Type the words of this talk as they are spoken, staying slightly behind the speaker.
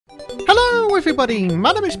Hello everybody,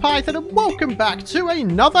 my name is Python and welcome back to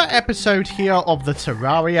another episode here of the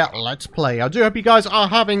Terraria Let's Play. I do hope you guys are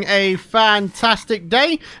having a fantastic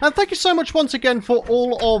day, and thank you so much once again for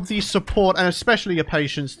all of the support and especially your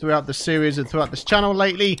patience throughout the series and throughout this channel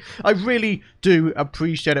lately. I really do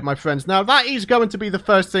appreciate it, my friends. Now that is going to be the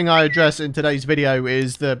first thing I address in today's video,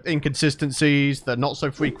 is the inconsistencies, the not so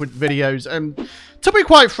frequent videos, and to be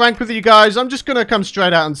quite frank with you guys, I'm just going to come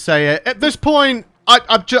straight out and say it. At this point,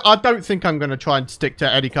 I don't think I'm going to try and stick to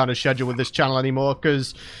any kind of schedule with this channel anymore,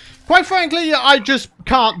 because, quite frankly, I just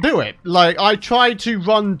can't do it. Like, I tried to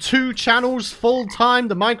run 2 channels full-time,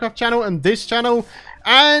 the Minecraft channel and this channel,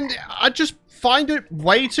 and I just find it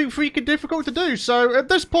way too freaking difficult to do. So, at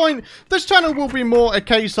this point, this channel will be more a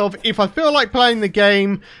case of, if I feel like playing the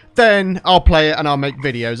game, then I'll play it and I'll make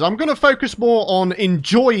videos. I'm going to focus more on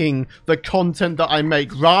enjoying the content that I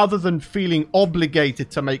make rather than feeling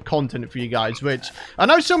obligated to make content for you guys, which I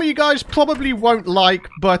know some of you guys probably won't like,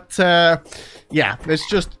 but yeah, it's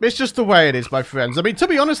just the way it is, my friends. I mean, to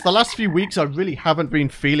be honest, the last few weeks I really haven't been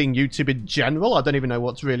feeling YouTube in general. I don't even know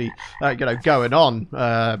what's really you know, going on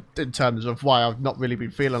in terms of why I've not really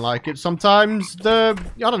been feeling like it. Sometimes I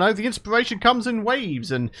don't know, the inspiration comes in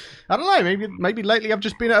waves, and I don't know, maybe lately I've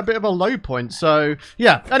just been at a bit of a low point. So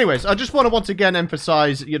yeah, anyways, I just want to once again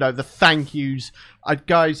emphasize, you know, the thank yous.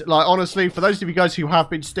 Guys, like, honestly, for those of you guys who have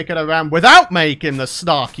been sticking around without making the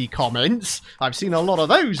snarky comments, I've seen a lot of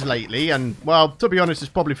those lately, and, well, to be honest,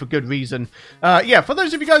 it's probably for good reason. Yeah, for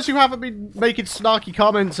those of you guys who haven't been making snarky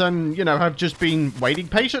comments and, you know, have just been waiting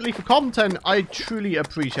patiently for content, I truly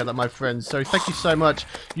appreciate that, my friends. So thank you so much.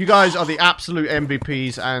 You guys are the absolute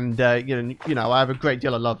MVPs, and, you know, I have a great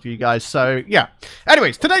deal of love for you guys. So, yeah.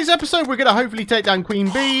 Anyways, today's episode, we're going to hopefully take down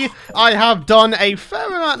Queen Bee. I have done a fair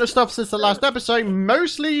amount of stuff since the last episode,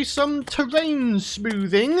 mostly some terrain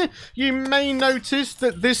smoothing. You may notice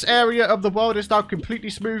that this area of the world is now completely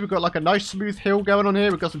smooth. We've got like a nice smooth hill going on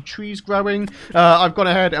here. We've got some trees growing. I've gone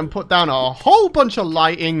ahead and put down a whole bunch of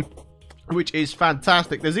lighting, which is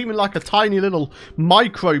fantastic. There's even like a tiny little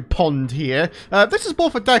micro pond here. This is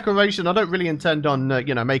more for decoration. I don't really intend on,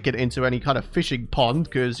 you know, making it into any kind of fishing pond,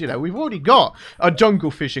 because, you know, we've already got a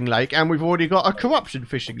jungle fishing lake and we've already got a corruption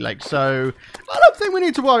fishing lake. So I don't think we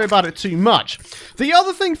need to worry about it too much. The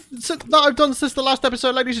other thing that I've done since the last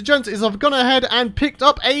episode, ladies and gents, is I've gone ahead and picked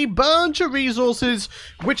up a bunch of resources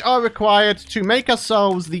which are required to make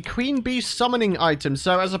ourselves the Queen Bee summoning item.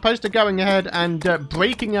 So as opposed to going ahead and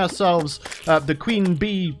breaking ourselves the Queen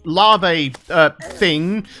Bee larvae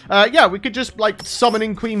thing, yeah, we could just, like,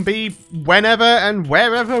 summoning Queen Bee whenever and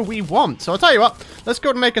wherever we want. So I'll tell you what, let's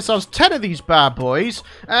go and make ourselves 10 of these bad boys,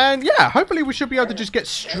 and yeah, hopefully we should be able to just get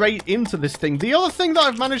straight into this thing. The other thing that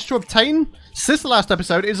I've managed to obtain since the last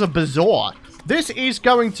episode is a bazaar. This is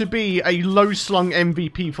going to be a low-slung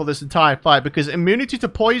MVP for this entire fight, because immunity to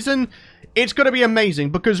poison, it's going to be amazing,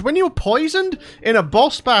 because when you're poisoned in a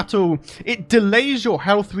boss battle, it delays your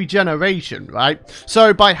health regeneration, right?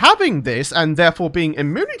 So by having this, and therefore being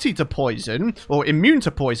immunity to poison, or immune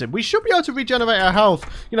to poison, we should be able to regenerate our health,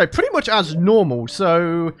 you know, pretty much as normal.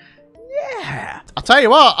 So, yeah. I'll tell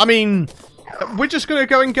you what, I mean, we're just going to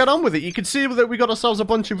go and get on with it. You can see that we got ourselves a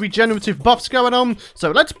bunch of regenerative buffs going on.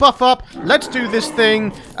 So let's buff up. Let's do this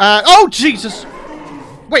thing. Oh, Jesus.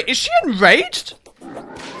 Wait, is she enraged?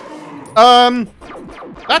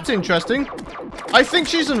 That's interesting. I think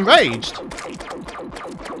she's enraged.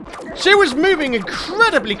 She was moving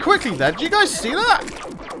incredibly quickly there. Do you guys see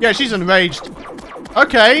that? Yeah, she's enraged.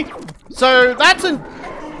 Okay. So that's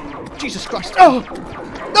Jesus Christ. Oh!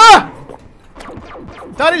 Ah!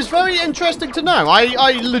 That is very interesting to know.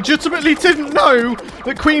 I legitimately didn't know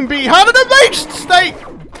that Queen Bee had an enraged state.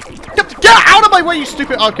 Get out of my way, you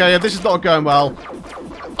stupid. Okay, this is not going well.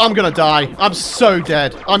 I'm gonna die. I'm so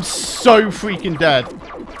dead. I'm so freaking dead.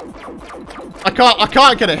 I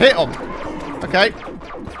can't get a hit on. Okay.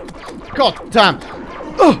 God damn.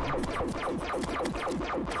 Ugh.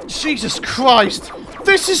 Jesus Christ.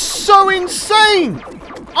 This is so insane.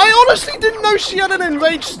 I honestly didn't know she had an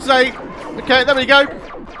enraged state. Okay, there we go.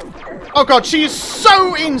 Oh god, she is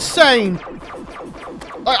so insane.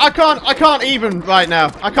 I can't even right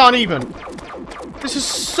now. I can't even. This is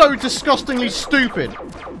so disgustingly stupid.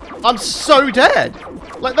 I'm so dead.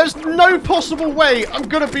 Like, there's no possible way I'm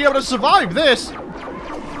gonna be able to survive this.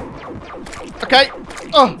 Okay.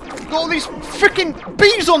 Oh, got all these freaking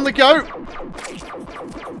bees on the go.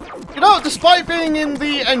 You know, despite being in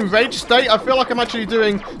the enraged state, I feel like I'm actually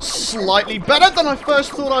doing slightly better than I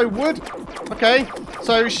first thought I would. Okay,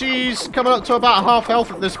 so she's coming up to about half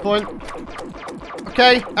health at this point.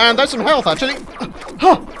 Okay, and there's some health, actually.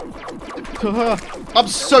 I'm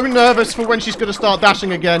so nervous for when she's going to start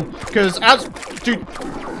dashing again. Because as... Dude...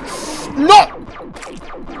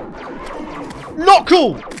 Not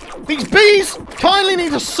cool! These bees kindly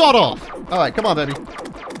need to sod off. Alright, come on, baby.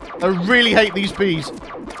 I really hate these bees.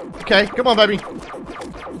 Okay, come on, baby.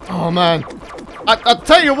 Oh, man. I'll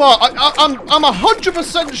tell you what, I'm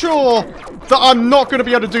 100% sure that I'm not going to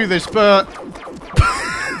be able to do this, but...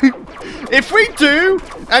 if we do,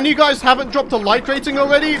 and you guys haven't dropped a like rating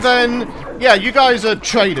already, then... yeah, you guys are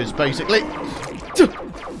traitors, basically.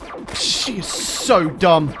 She is so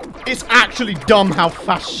dumb. It's actually dumb how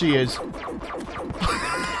fast she is.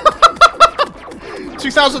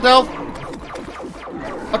 2,000 health.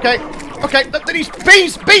 Okay. Okay. These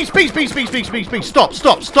bees. Stop.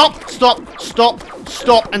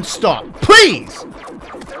 Stop. And stop. Please.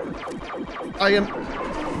 I am...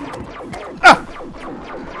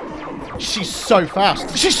 ah! She's so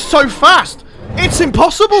fast. She's so fast. It's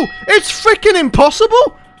impossible. It's freaking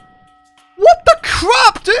impossible. What the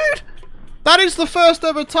crap, dude? That is the first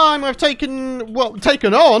ever time I've taken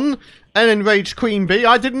on an enraged queen bee.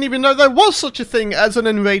 I didn't even know there was such a thing as an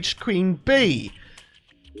enraged queen bee.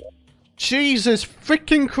 Jesus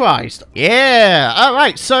freaking Christ. Yeah,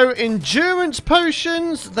 alright, so endurance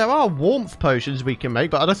potions. There are warmth potions we can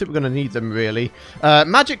make, but I don't think we're going to need them really.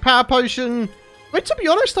 Magic power potion. Wait, to be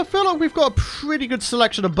honest, I feel like we've got a pretty good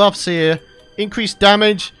selection of buffs here. Increased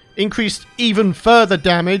damage, increased even further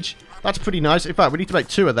damage. That's pretty nice. In fact, we need to make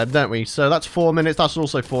 2 of them, don't we? So that's 4 minutes. That's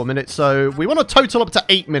also 4 minutes. So we want to total up to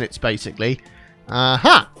 8 minutes, basically.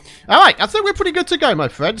 Aha. Alright, I think we're pretty good to go, my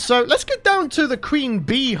friend. So let's get down to the queen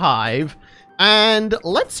bee hive. And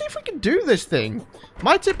let's see if we can do this thing.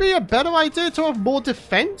 Might it be a better idea to have more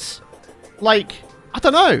defense? Like, I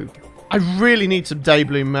don't know. I really need some day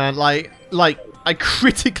bloom, man. Like, I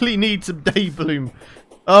critically need some day bloom.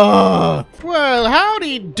 Oh, well,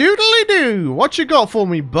 howdy doodly doo. What you got for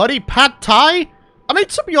me, buddy? Pad Thai? I mean,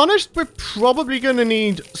 to be honest, we're probably going to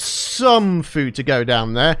need some food to go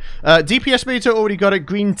down there. DPS meter, already got it.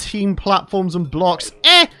 Green team platforms and blocks.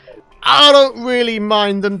 I don't really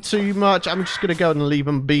mind them too much. I'm just going to go and leave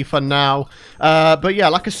them be for now. But yeah,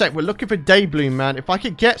 like I said, we're looking for day bloom, man. If I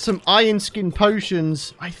could get some iron skin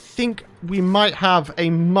potions, I think we might have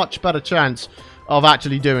a much better chance of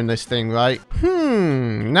actually doing this thing, right?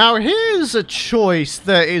 Now here's a choice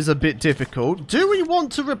that is a bit difficult. Do we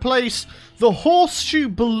want to replace the horseshoe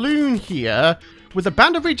balloon here with a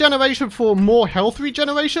band of regeneration for more health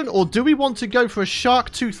regeneration, or do we want to go for a shark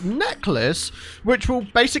tooth necklace, which will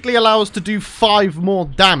basically allow us to do 5 more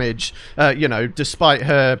damage, you know, despite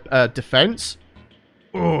her defense?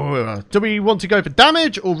 Do we want to go for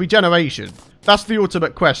damage or regeneration? That's the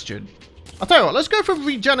ultimate question. I'll tell you what, let's go for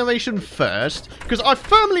regeneration first, because I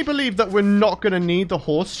firmly believe that we're not going to need the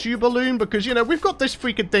horseshoe balloon, because, you know, we've got this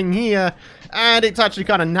freaking thing here, and it's actually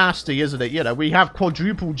kind of nasty, isn't it? You know, we have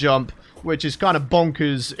quadruple jump, which is kind of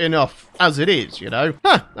bonkers enough as it is, you know?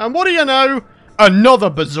 And what do you know? Another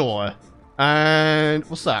bazaar. And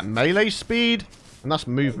what's that? Melee speed? And that's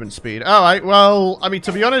movement speed. Alright, well, I mean,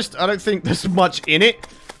 to be honest, I don't think there's much in it.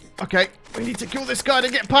 Okay, we need to kill this guy to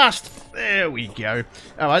get past. There we go.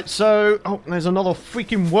 Alright, so... oh, there's another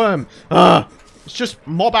freaking worm. It's just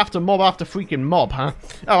mob after freaking mob, huh?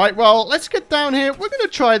 Alright, well, let's get down here. We're going to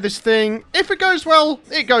try this thing. If it goes well,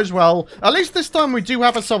 it goes well. At least this time we do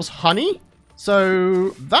have ourselves honey. So,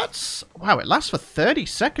 that's... wow, it lasts for 30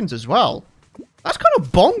 seconds as well. That's kind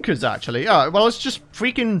of bonkers, actually. Alright, well, let's just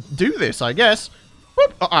freaking do this, I guess.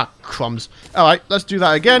 Whoop. Crumbs. Alright, let's do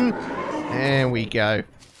that again. There we go.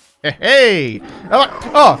 Hey!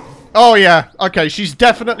 Alright. Oh, yeah. Okay, she's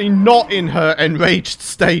definitely not in her enraged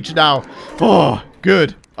stage now. Oh,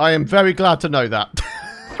 good. I am very glad to know that.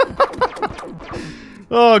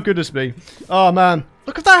 Oh, goodness me. Oh, man.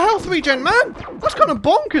 Look at that health regen, man. That's kind of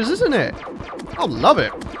bonkers, isn't it? I love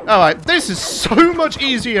it. Alright, this is so much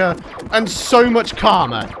easier and so much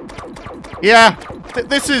calmer. Yeah,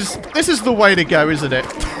 this is the way to go, isn't it?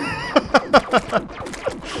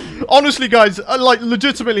 Honestly, guys, like,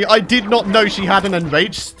 legitimately, I did not know she had an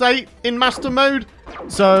enraged state in master mode.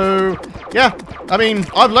 So, yeah, I mean,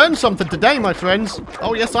 I've learned something today, my friends.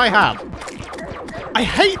 Oh, yes, I have. I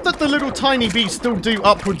hate that the little tiny bees still do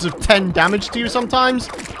upwards of 10 damage to you sometimes,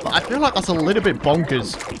 but I feel like that's a little bit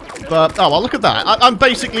bonkers. But, oh, well, look at that. I'm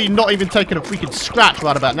basically not even taking a freaking scratch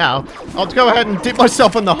right about now. I'll go ahead and dip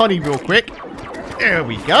myself in the honey real quick. There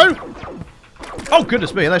we go. Oh,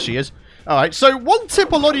 goodness me, there she is. Alright, so one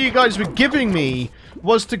tip a lot of you guys were giving me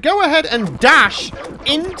was to go ahead and dash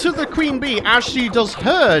into the queen bee as she does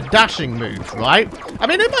her dashing move, right? I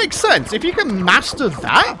mean, it makes sense. If you can master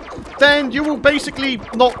that, then you will basically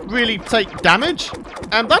not really take damage,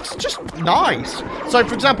 and that's just nice. So,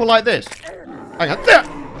 for example, like this. Hang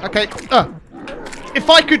on. Okay. If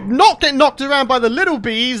I could not get knocked around by the little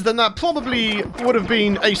bees, then that probably would have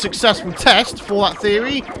been a successful test for that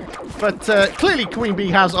theory. But clearly Queen Bee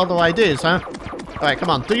has other ideas, huh? Alright, come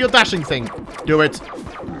on. Do your dashing thing. Do it.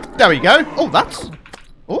 There we go. Oh, that's...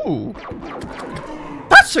 Oh.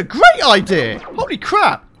 That's a great idea. Holy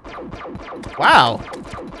crap. Wow.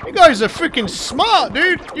 You guys are freaking smart,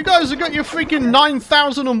 dude. You guys have got your freaking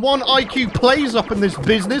 9001 IQ plays up in this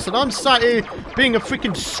business, and I'm sat here being a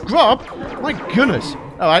freaking scrub. My goodness.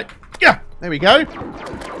 Alright. Yeah. There we go.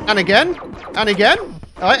 And again. And again.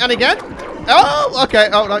 Alright, and again. Oh, okay.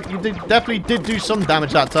 Oh, no, you definitely did do some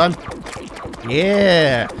damage that time.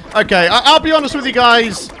 Yeah. Okay, I'll be honest with you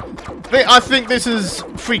guys. I think this is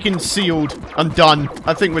freaking sealed. I'm done.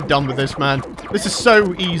 I think we're done with this, man. This is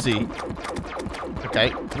so easy.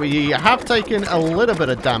 Okay, we have taken a little bit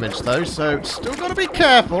of damage, though, so still got to be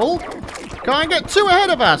careful. Can't get too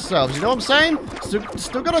ahead of ourselves, you know what I'm saying?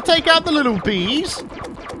 Still got to take out the little bees.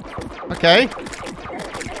 Okay.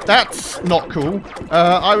 That's not cool.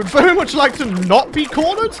 I would very much like to not be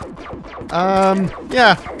cornered.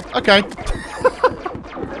 Yeah. Okay.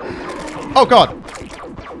 Oh, God.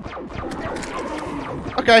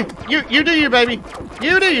 Okay. You do you, baby.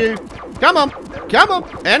 You do you. Come on. Come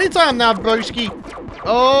on. Anytime now, broski.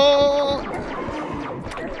 Oh.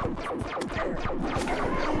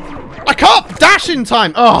 I can't dash in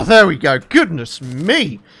time. Oh, there we go. Goodness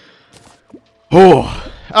me. Oh.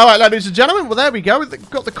 Alright, ladies and gentlemen, well, there we go. We've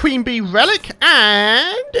got the Queen Bee Relic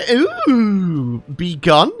and... Ooh, Bee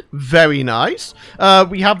Gun. Very nice.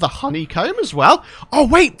 We have the Honeycomb as well. Oh,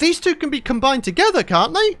 wait, these two can be combined together,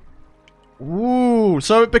 can't they? Ooh,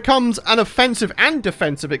 so it becomes an offensive and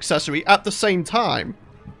defensive accessory at the same time.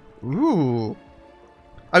 Ooh.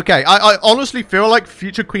 Okay, I honestly feel like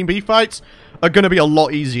future Queen Bee fights are going to be a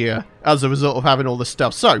lot easier as a result of having all this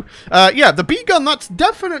stuff. So, yeah, the bee gun, that's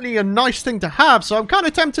definitely a nice thing to have. So I'm kind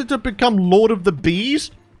of tempted to become Lord of the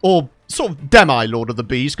Bees, or sort of demi-Lord of the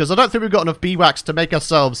Bees, because I don't think we've got enough bee wax to make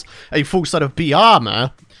ourselves a full set of bee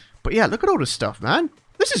armor. But yeah, look at all this stuff, man.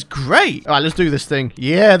 This is great. All right, let's do this thing.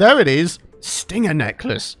 Yeah, there it is. Stinger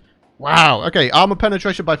necklace. Wow. Okay, armor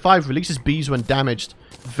penetration by 5 releases bees when damaged.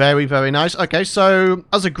 Very, very nice. Okay, so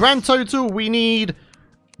as a grand total, we need...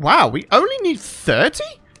 Wow, we only need 30?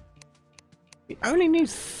 We only need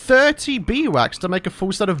 30 bee wax to make a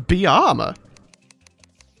full set of bee armor.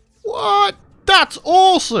 What? That's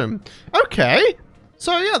awesome. Okay.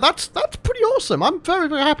 So, yeah, that's pretty awesome. I'm very,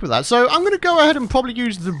 very happy with that. So, I'm going to go ahead and probably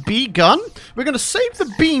use the bee gun. We're going to save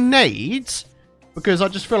the bee nades, because I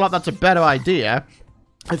just feel like that's a better idea.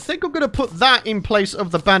 I think I'm going to put that in place of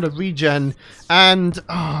the band of regen. And,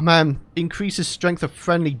 oh, man, increases strength of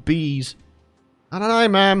friendly bees. I don't know,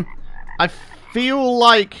 man. I feel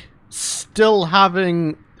like still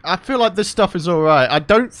having... I feel like this stuff is alright. I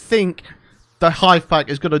don't think the hive pack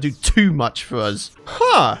is going to do too much for us.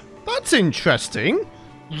 Huh. That's interesting.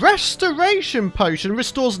 Restoration potion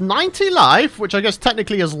restores 90 life, which I guess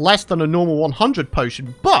technically is less than a normal 100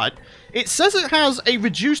 potion, but it says it has a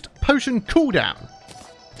reduced potion cooldown.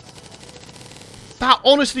 That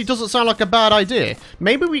honestly doesn't sound like a bad idea.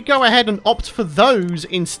 Maybe we go ahead and opt for those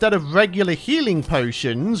instead of regular healing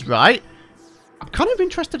potions, right? I'm kind of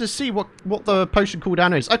interested to see what the potion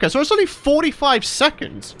cooldown is. Okay, so it's only 45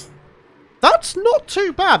 seconds. That's not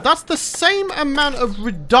too bad. That's the same amount of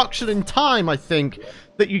reduction in time, I think,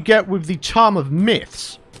 that you get with the Charm of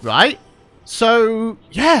Myths, right? So,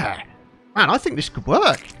 yeah. Man, I think this could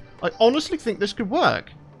work. I honestly think this could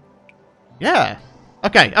work. Yeah.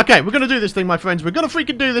 Okay, we're going to do this thing, my friends. We're going to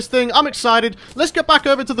freaking do this thing. I'm excited. Let's get back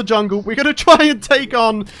over to the jungle. We're going to try and take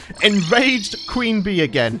on Enraged Queen Bee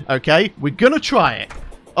again, okay? We're going to try it.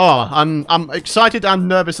 Oh, I'm excited and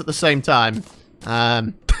nervous at the same time.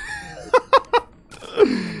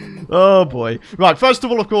 Oh, boy. Right, first of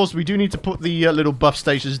all, of course, we do need to put the little buff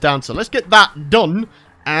stations down. So let's get that done.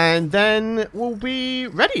 And then we'll be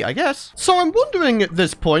ready, I guess. So I'm wondering at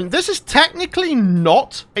this point, this is technically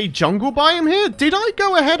not a jungle biome here. Did I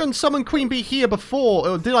go ahead and summon Queen Bee here before,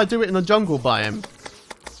 or did I do it in a jungle biome?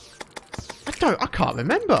 I can't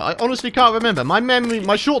remember. I honestly can't remember. My memory,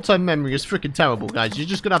 my short-term memory is freaking terrible, guys. You're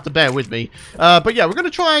just gonna have to bear with me. But yeah, we're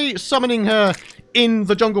gonna try summoning her in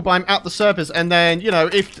the jungle biome at the surface, and then, you know,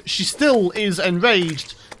 if she still is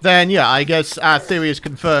enraged, then, yeah, I guess our theory is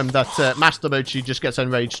confirmed that Master Mode, she just gets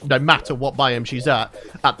enraged no matter what biome she's at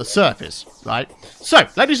the surface, right? So,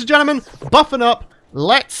 ladies and gentlemen, buffing up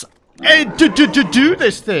Let's do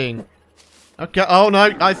this thing. Okay. Oh,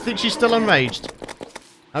 no. I think she's still enraged.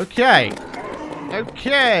 Okay.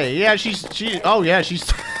 Okay. Yeah, oh, yeah,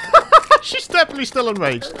 she's... she's definitely still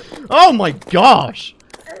enraged. Oh, my gosh.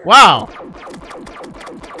 Wow.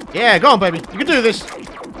 Yeah, go on, baby. You can do this.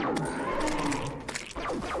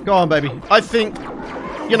 Go on, baby. I think,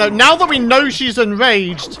 you know, now that we know she's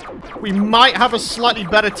enraged, we might have a slightly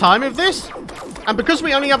better time of this. And because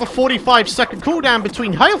we only have a 45-second cooldown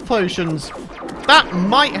between health potions, that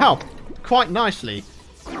might help quite nicely.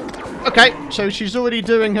 Okay, so she's already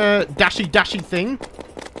doing her dashy thing.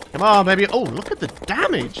 Come on, baby. Oh, look at the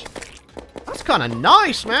damage. That's kind of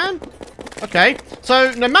nice, man. Okay,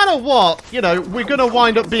 so no matter what, you know, we're going to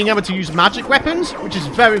wind up being able to use magic weapons, which is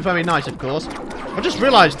very, very nice, of course. I just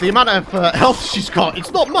realized the amount of health she's got, it's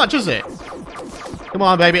not much, is it? Come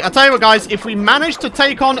on, baby. I'll tell you what, guys, if we manage to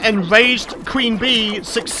take on Enraged Queen Bee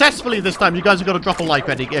successfully this time, you guys have got to drop a like,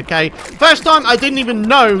 ready, okay? First time, I didn't even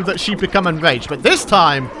know that she'd become enraged, but this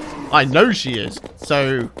time, I know she is.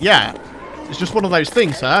 So, yeah, it's just one of those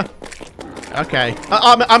things, huh? Okay.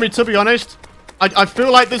 I mean, to be honest, I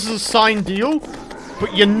feel like this is a signed deal,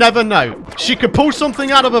 but you never know. She could pull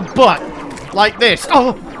something out of her butt, like this.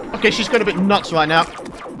 Oh, okay, she's going a bit nuts right now.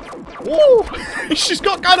 Ooh, she's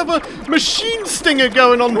got kind of a machine stinger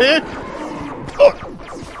going on here.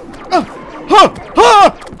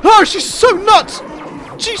 Oh, she's so nuts.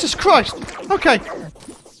 Jesus Christ. Okay.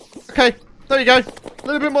 Okay, there you go. A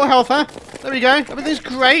little bit more health, huh? There we go. Everything's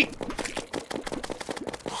great.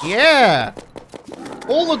 Yeah.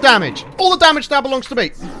 All the damage now belongs to me.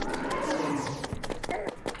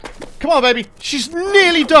 Come on, baby. She's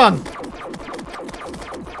nearly done.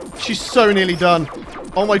 She's so nearly done.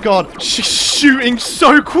 Oh my god. She's shooting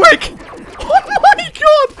so quick. Oh my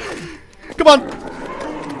god. Come on.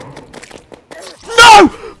 No!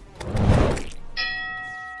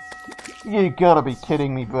 You gotta be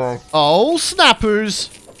kidding me, bro. Oh, snappers.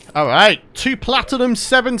 Alright, 2 platinum,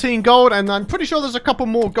 17 gold, and I'm pretty sure there's a couple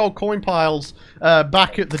more gold coin piles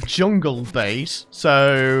back at the jungle base.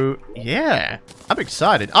 So, yeah, I'm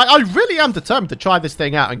excited. I really am determined to try this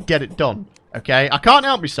thing out and get it done. Okay, I can't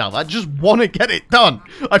help myself. I just want to get it done.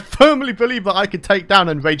 I firmly believe that I can take down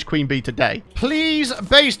Enraged Queen Bee today. Please,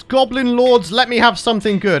 based Goblin Lords, let me have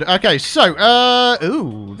something good. Okay, so,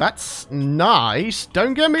 ooh, that's nice.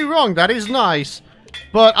 Don't get me wrong, that is nice.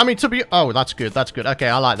 But, I mean, to be... Oh, that's good. That's good. Okay,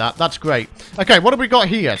 I like that. That's great. Okay, what have we got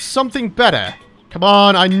here? Something better. Come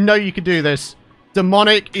on, I know you can do this.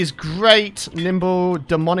 Demonic is great. Nimble,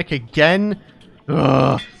 demonic again.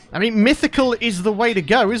 Ugh. I mean, mythical is the way to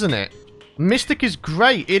go, isn't it? Mystic is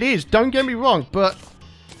great. It is. Don't get me wrong, but...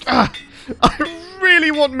 I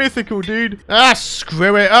really want mythical, dude. Ah,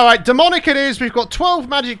 screw it. All right, demonic it is. We've got 12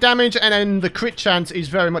 magic damage, and then the crit chance is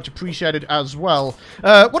very much appreciated as well.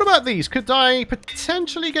 What about these? Could I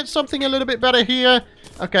potentially get something a little bit better here?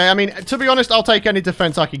 Okay, I mean, to be honest, I'll take any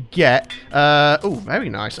defense I could get. Oh, very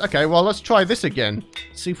nice. Okay, well, let's try this again.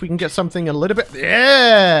 See if we can get something a little bit...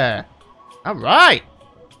 Yeah! All right.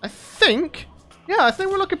 I think... Yeah, I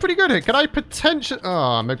think we're looking pretty good here. Can I potentially...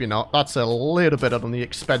 Oh, maybe not. That's a little bit on the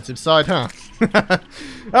expensive side, huh?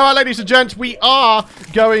 Alright, ladies and gents, we are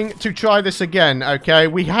going to try this again, okay?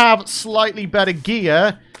 We have slightly better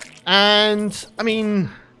gear, and, I mean,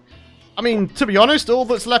 to be honest, all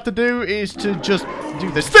that's left to do is to just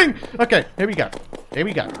do this thing! Okay, here we go. Here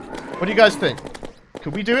we go. What do you guys think?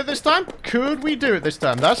 Could we do it this time? Could we do it this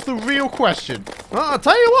time? That's the real question. Well, I'll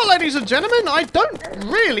tell you what, ladies and gentlemen, I don't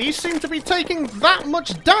really seem to be taking that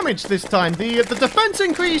much damage this time. The defense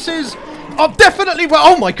increases are definitely...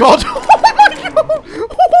 Oh my god! Oh my god!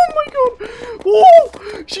 Oh my god! Oh,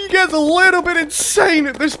 she gets a little bit insane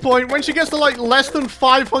at this point. When she gets to like less than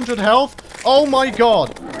 500 health. Oh my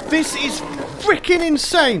god. This is freaking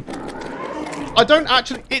insane. I don't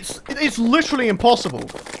actually... It's literally impossible.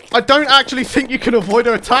 I don't actually think you can avoid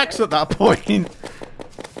her attacks at that point.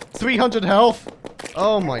 300 health.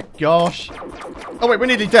 Oh my gosh. Oh wait, we're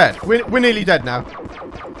nearly dead. We're nearly dead now.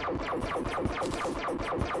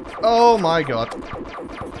 Oh my god.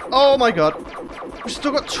 Oh my god. We've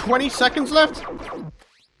still got 20 seconds left?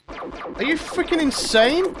 Are you freaking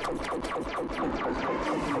insane?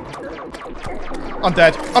 I'm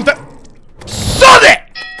dead. I'm dead. Son it!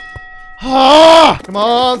 Ah! Come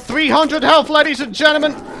on, 300 health, ladies and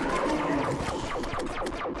gentlemen.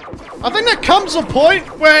 I think there comes a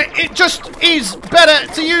point where it just is better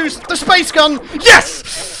to use the space gun.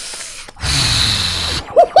 Yes!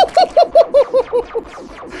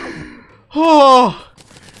 Oh,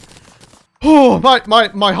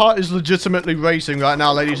 my heart is legitimately racing right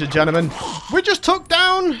now, ladies and gentlemen. We just took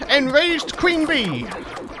down Enraged Queen Bee.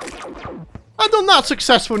 And on that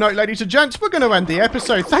successful note, ladies and gents, we're going to end the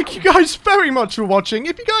episode. Thank you guys very much for watching.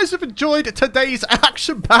 If you guys have enjoyed today's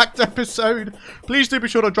action-packed episode, please do be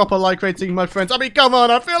sure to drop a like rating, my friends. I mean, come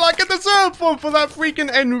on, I feel like I deserve one for that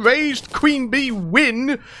freaking enraged Queen Bee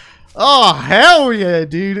win. Oh, hell yeah,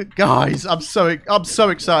 dude. Guys, I'm so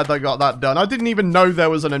excited I got that done. I didn't even know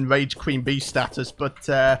there was an enraged Queen Bee status, but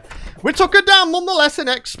we took her down nonetheless in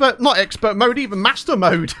not expert mode, even master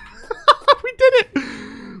mode. We did it.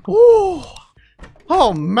 Ooh.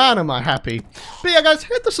 Oh man, am I happy. But yeah, guys,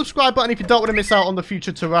 hit the subscribe button if you don't want to miss out on the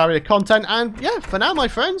future Terraria content. And yeah, for now, my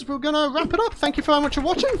friends, we're going to wrap it up. Thank you very much for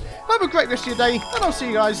watching. Have a great rest of your day, and I'll see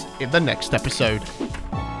you guys in the next episode.